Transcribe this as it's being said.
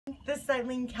This is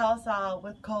Eileen Kelsall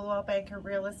with Coldwell Banker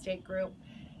Real Estate Group,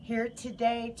 here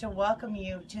today to welcome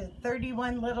you to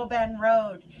 31 Little Bend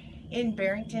Road in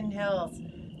Barrington Hills.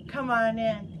 Come on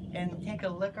in and take a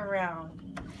look around.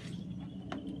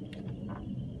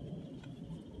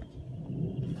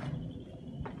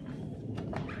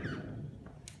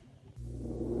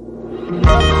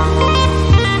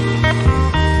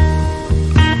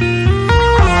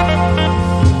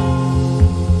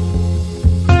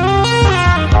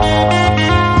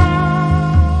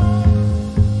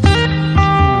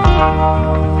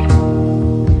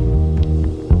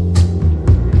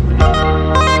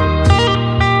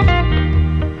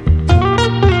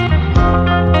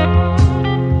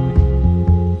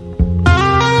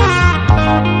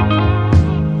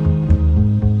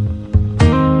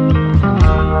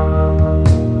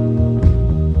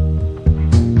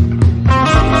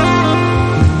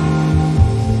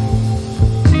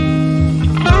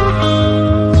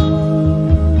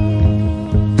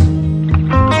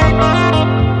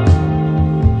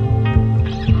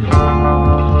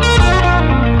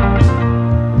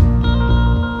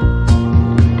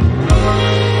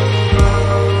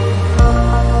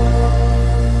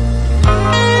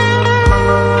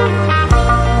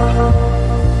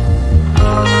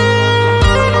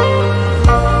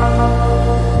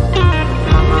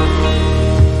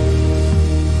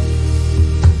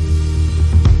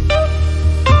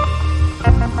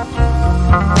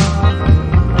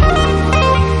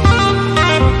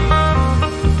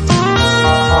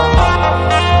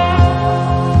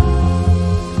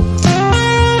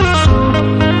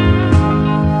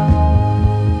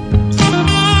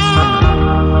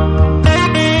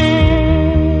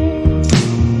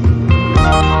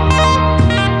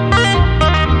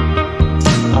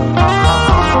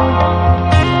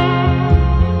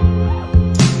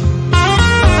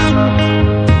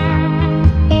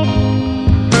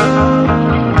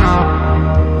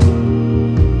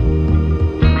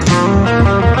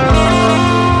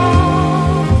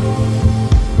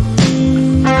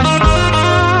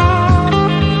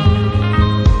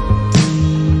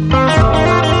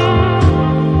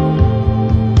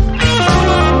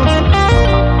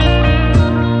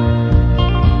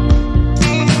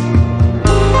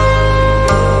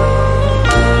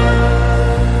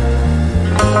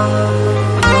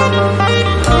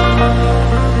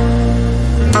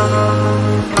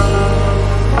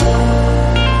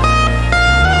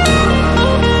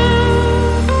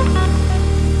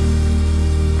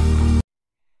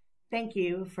 Thank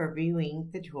you for viewing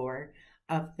the tour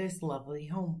of this lovely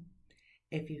home.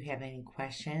 If you have any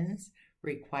questions,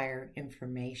 require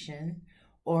information,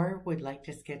 or would like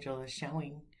to schedule a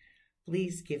showing,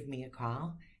 please give me a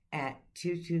call at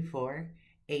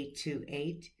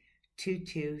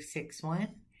 224-828-2261,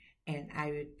 and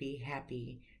I would be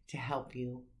happy to help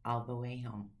you all the way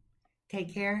home.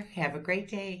 Take care. Have a great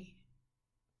day.